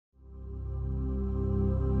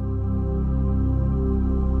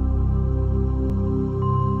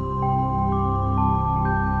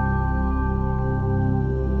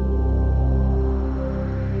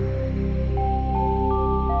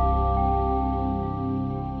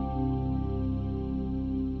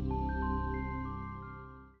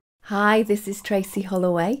Hi, this is Tracy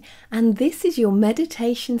Holloway, and this is your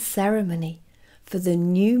meditation ceremony for the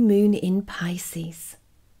new moon in Pisces.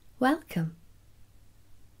 Welcome.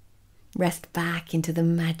 Rest back into the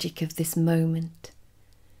magic of this moment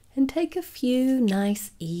and take a few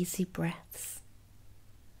nice, easy breaths,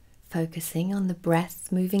 focusing on the breath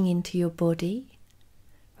moving into your body,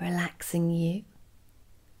 relaxing you,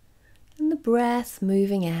 and the breath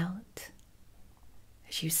moving out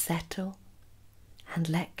as you settle and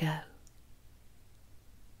let go.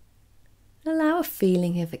 Allow a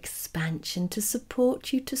feeling of expansion to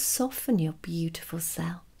support you to soften your beautiful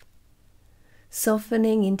self,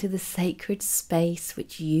 softening into the sacred space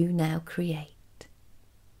which you now create.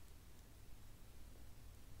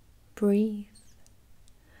 Breathe.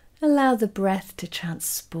 Allow the breath to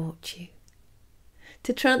transport you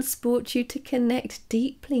to connect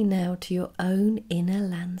deeply now to your own inner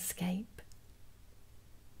landscape.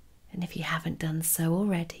 And if you haven't done so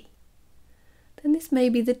already, then this may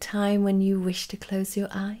be the time when you wish to close your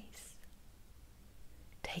eyes,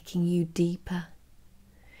 taking you deeper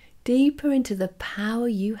into the power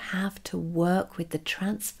you have to work with the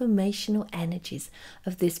transformational energies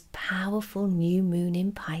of this powerful new moon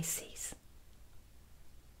in Pisces.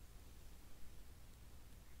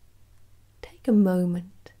 Take a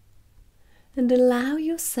moment and allow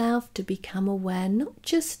yourself to become aware not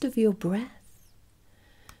just of your breath,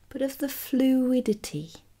 but of the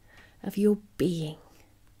fluidity of your being,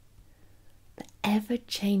 the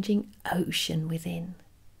ever-changing ocean within.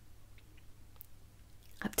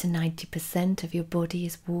 Up to 90% of your body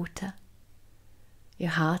is water. Your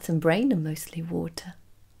heart and brain are mostly water.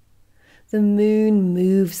 The moon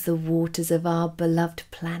moves the waters of our beloved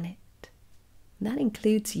planet, and that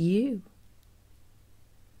includes you.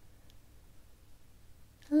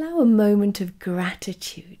 Allow a moment of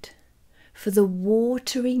gratitude for the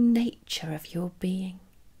watery nature of your being.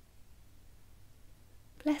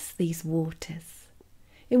 Bless these waters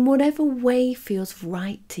in whatever way feels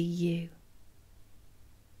right to you.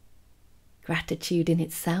 Gratitude in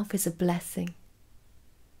itself is a blessing.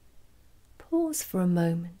 Pause for a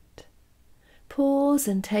moment. Pause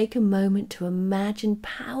and take a moment to imagine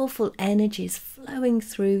powerful energies flowing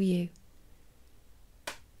through you,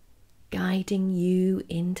 guiding you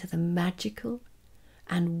into the magical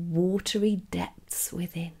and watery depths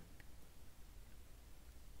within.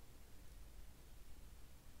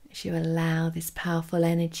 As you allow this powerful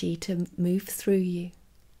energy to move through you,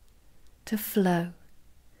 to flow,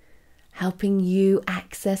 helping you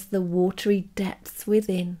access the watery depths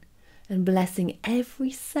within and blessing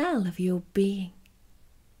every cell of your being.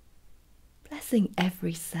 Blessing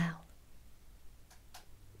every cell.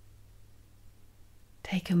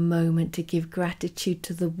 Take a moment to give gratitude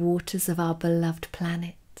to the waters of our beloved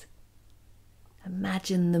planet.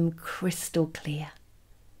 Imagine them crystal clear.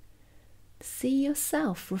 See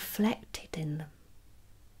yourself reflected in them.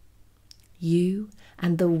 You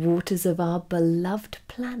and the waters of our beloved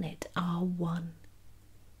planet are one.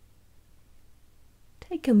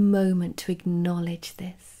 Take a moment to acknowledge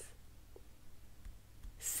this.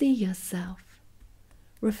 See yourself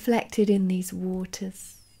reflected in these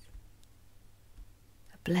waters.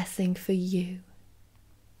 A blessing for you,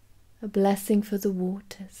 a blessing for the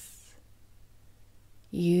waters.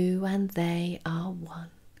 You and they are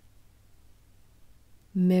one,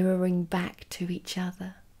 mirroring back to each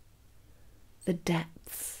other the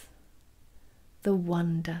depths, the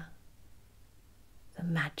wonder, the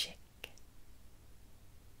magic.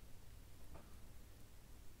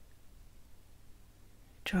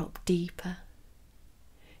 Drop deeper,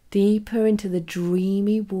 deeper into the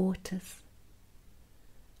dreamy waters.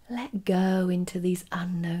 Let go into these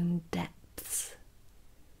unknown depths.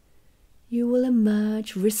 You will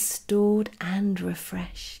emerge restored and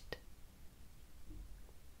refreshed.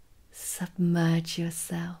 Submerge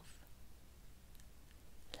yourself.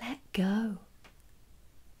 Let go.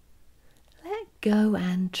 Let go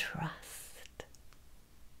and trust.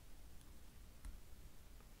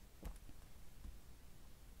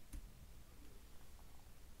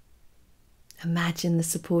 Imagine the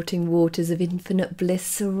supporting waters of infinite bliss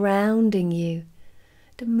surrounding you.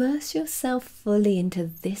 And immerse yourself fully into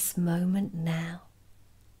this moment now.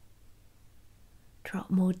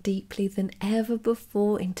 Drop more deeply than ever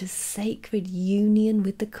before into sacred union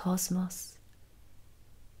with the cosmos.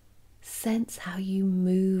 Sense how you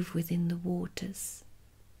move within the waters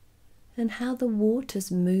and how the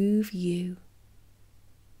waters move you.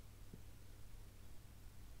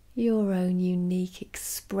 Your own unique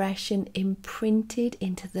expression imprinted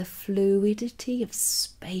into the fluidity of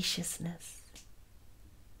spaciousness,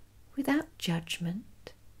 without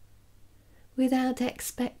judgment, without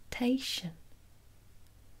expectation,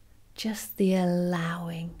 just the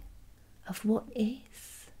allowing of what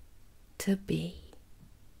is to be.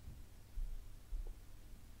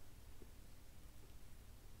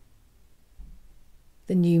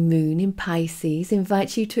 The new moon in Pisces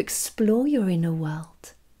invites you to explore your inner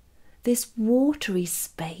world, this watery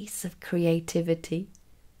space of creativity,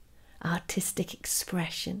 artistic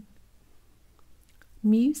expression,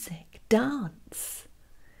 music, dance.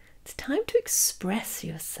 It's time to express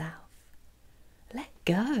yourself. Let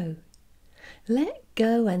go. Let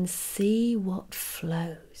go and see what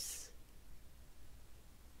flows.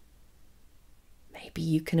 Maybe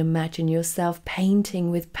you can imagine yourself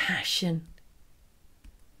painting with passion,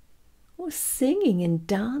 or singing and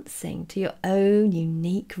dancing to your own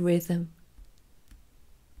unique rhythm.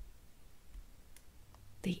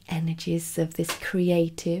 The energies of this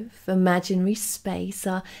creative, imaginary space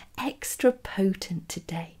are extra potent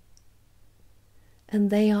today,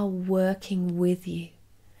 and they are working with you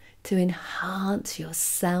to enhance your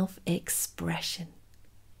self-expression.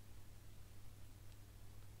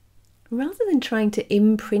 Rather than trying to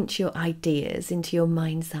imprint your ideas into your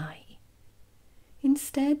mind's eye,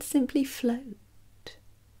 instead, simply float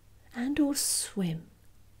and or swim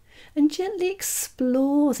and gently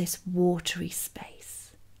explore this watery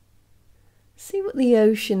space. See what the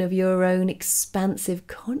ocean of your own expansive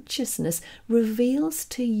consciousness reveals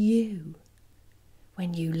to you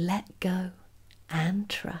when you let go and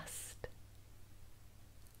trust.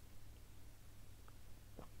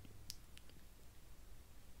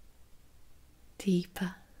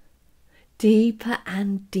 Deeper, deeper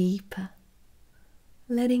and deeper.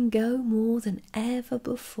 Letting go more than ever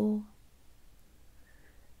before.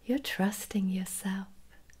 You're trusting yourself,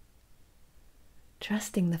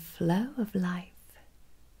 trusting the flow of life,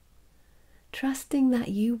 trusting that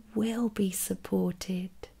you will be supported.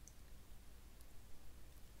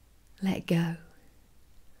 Let go.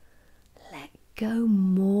 Let go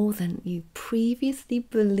more than you previously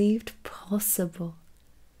believed possible.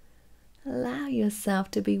 Allow yourself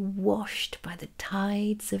to be washed by the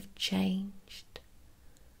tides of change.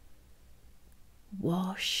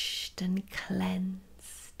 Washed and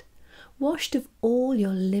cleansed, washed of all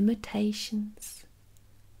your limitations,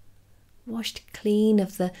 washed clean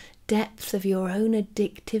of the depth of your own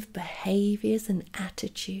addictive behaviours and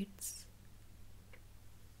attitudes.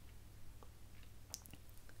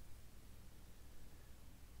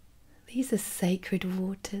 These are sacred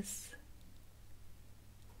waters.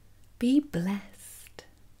 Be blessed.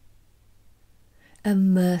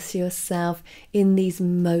 Immerse yourself in these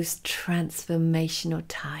most transformational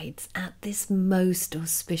tides at this most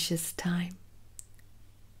auspicious time.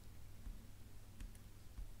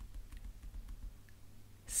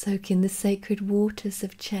 Soak in the sacred waters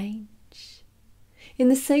of change, in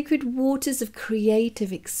the sacred waters of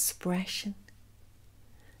creative expression,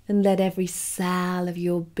 and let every cell of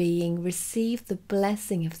your being receive the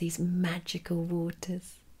blessing of these magical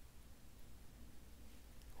waters.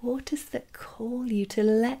 Waters that call you to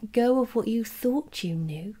let go of what you thought you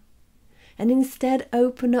knew and instead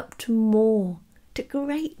open up to more, to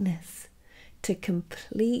greatness, to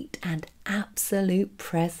complete and absolute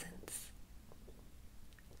presence.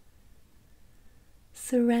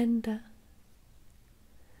 Surrender.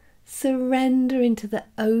 Surrender into the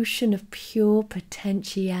ocean of pure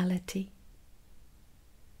potentiality.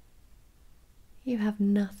 You have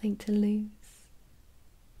nothing to lose.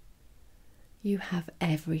 You have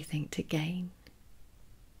everything to gain.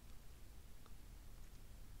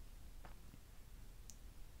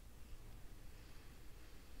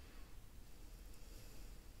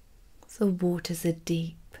 The waters are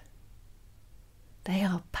deep. They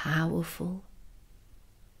are powerful.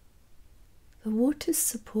 The waters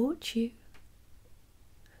support you.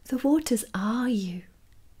 The waters are you.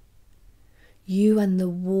 You and the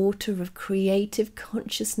water of creative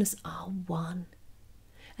consciousness are one.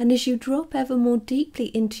 And as you drop ever more deeply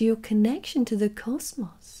into your connection to the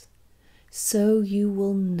cosmos, so you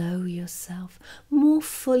will know yourself more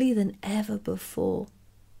fully than ever before.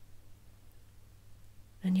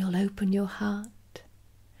 And you'll open your heart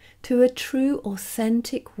to a true,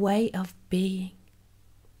 authentic way of being.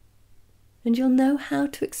 And you'll know how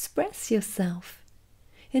to express yourself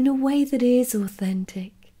in a way that is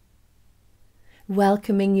authentic,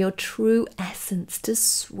 welcoming your true essence to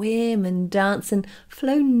swim and dance and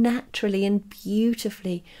flow naturally and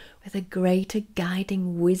beautifully with a greater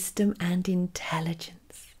guiding wisdom and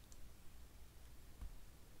intelligence.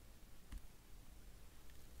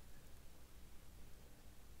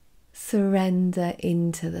 Surrender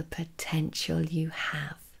into the potential you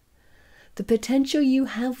have. The potential you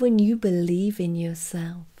have when you believe in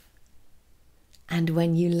yourself and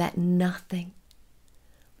when you let nothing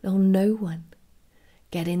or no one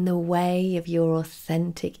get in the way of your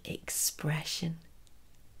authentic expression.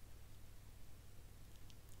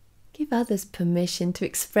 Give others permission to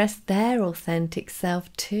express their authentic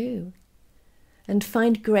self too, and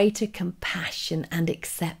find greater compassion and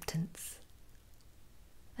acceptance.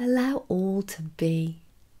 Allow all to be.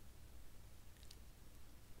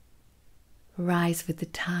 Rise with the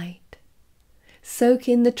tide. Soak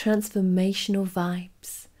in the transformational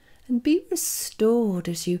vibes and be restored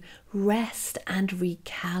as you rest and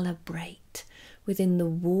recalibrate within the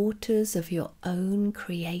waters of your own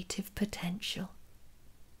creative potential.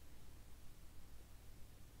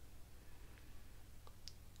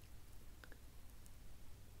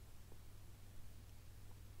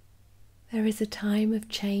 There is a time of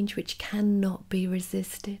change which cannot be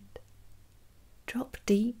resisted. Drop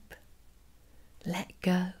deep, let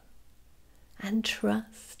go, and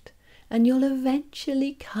trust, and you'll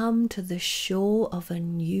eventually come to the shore of a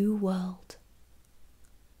new world.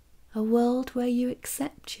 A world where you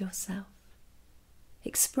accept yourself,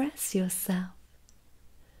 express yourself,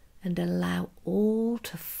 and allow all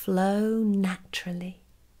to flow naturally.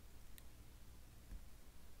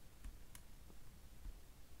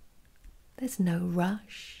 There's no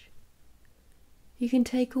rush. You can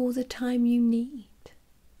take all the time you need.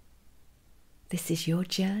 This is your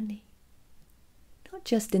journey, not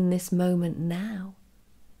just in this moment now,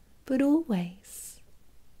 but always,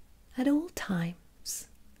 at all times.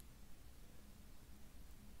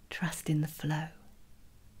 Trust in the flow.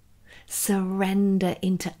 Surrender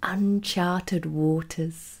into uncharted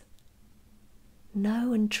waters.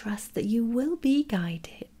 Know and trust that you will be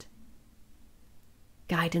guided.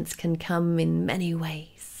 Guidance can come in many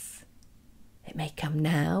ways. It may come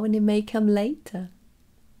now and it may come later.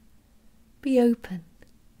 Be open.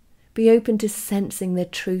 Be open to sensing the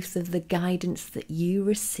truth of the guidance that you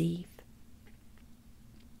receive.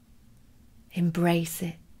 Embrace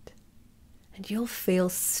it, and you'll feel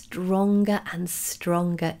stronger and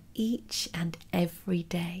stronger each and every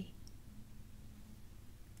day.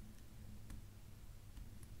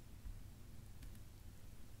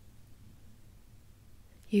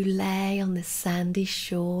 You lay on the sandy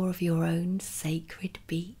shore of your own sacred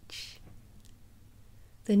beach.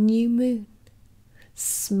 The new moon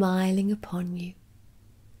smiling upon you.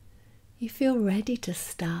 You feel ready to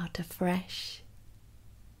start afresh.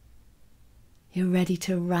 You're ready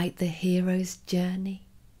to write the hero's journey,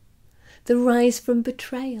 the rise from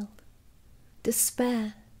betrayal,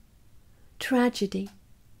 despair, tragedy.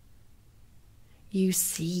 You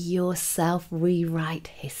see yourself rewrite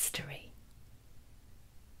history.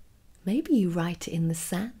 Maybe you write it in the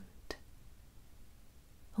sand,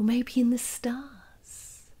 or maybe in the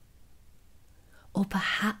stars, or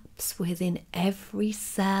perhaps within every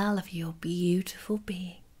cell of your beautiful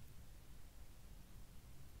being.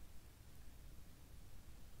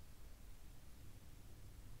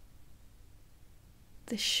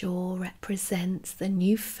 The shore represents the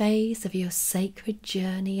new phase of your sacred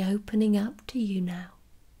journey opening up to you now.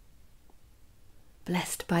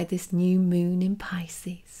 Blessed by this new moon in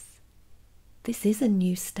Pisces. This is a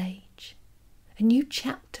new stage, a new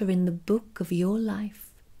chapter in the book of your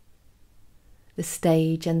life. The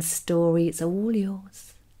stage and story is all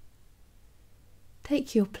yours.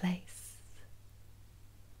 Take your place.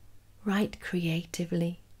 Write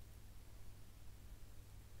creatively.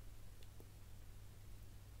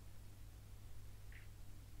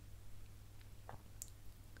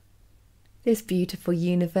 This beautiful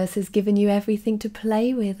universe has given you everything to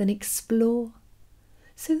play with and explore,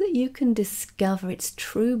 so that you can discover its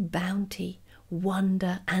true bounty,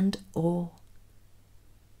 wonder and awe.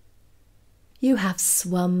 You have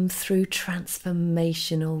swum through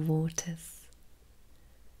transformational waters,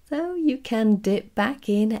 so you can dip back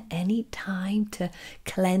in at any time to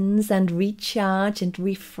cleanse and recharge and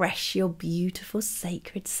refresh your beautiful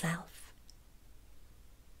sacred self.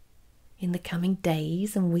 In the coming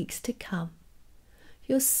days and weeks to come,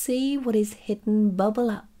 you'll see what is hidden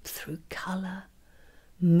bubble up through colour,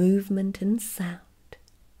 movement and sound.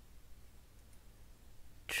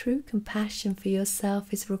 True compassion for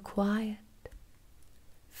yourself is required.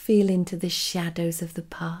 Feel into the shadows of the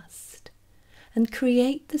past and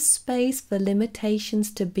create the space for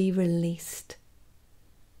limitations to be released.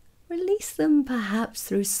 Release them perhaps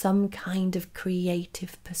through some kind of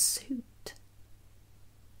creative pursuit.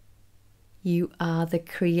 You are the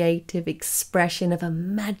creative expression of a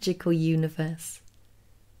magical universe.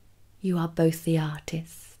 You are both the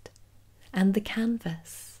artist and the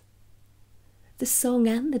canvas, the song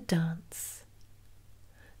and the dance,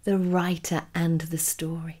 the writer and the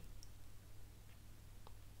story.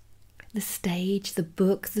 The stage, the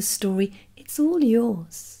book, the story, it's all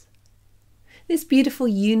yours. This beautiful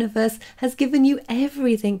universe has given you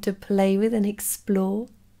everything to play with and explore.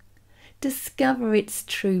 Discover its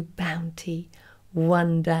true bounty,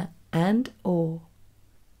 wonder and awe.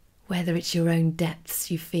 Whether it's your own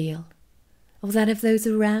depths you feel, or that of those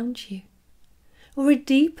around you, or a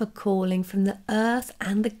deeper calling from the earth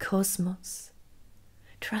and the cosmos.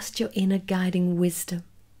 Trust your inner guiding wisdom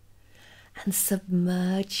and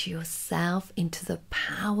submerge yourself into the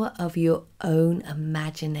power of your own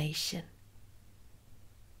imagination.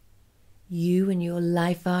 You and your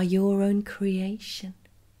life are your own creation.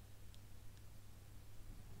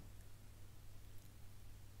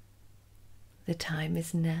 The time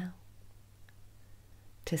is now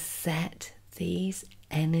to set these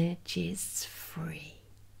energies free.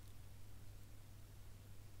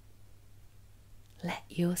 Let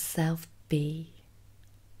yourself be.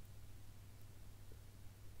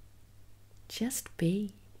 Just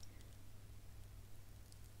be.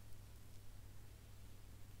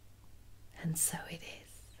 And so it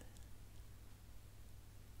is.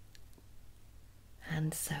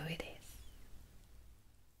 And so it is.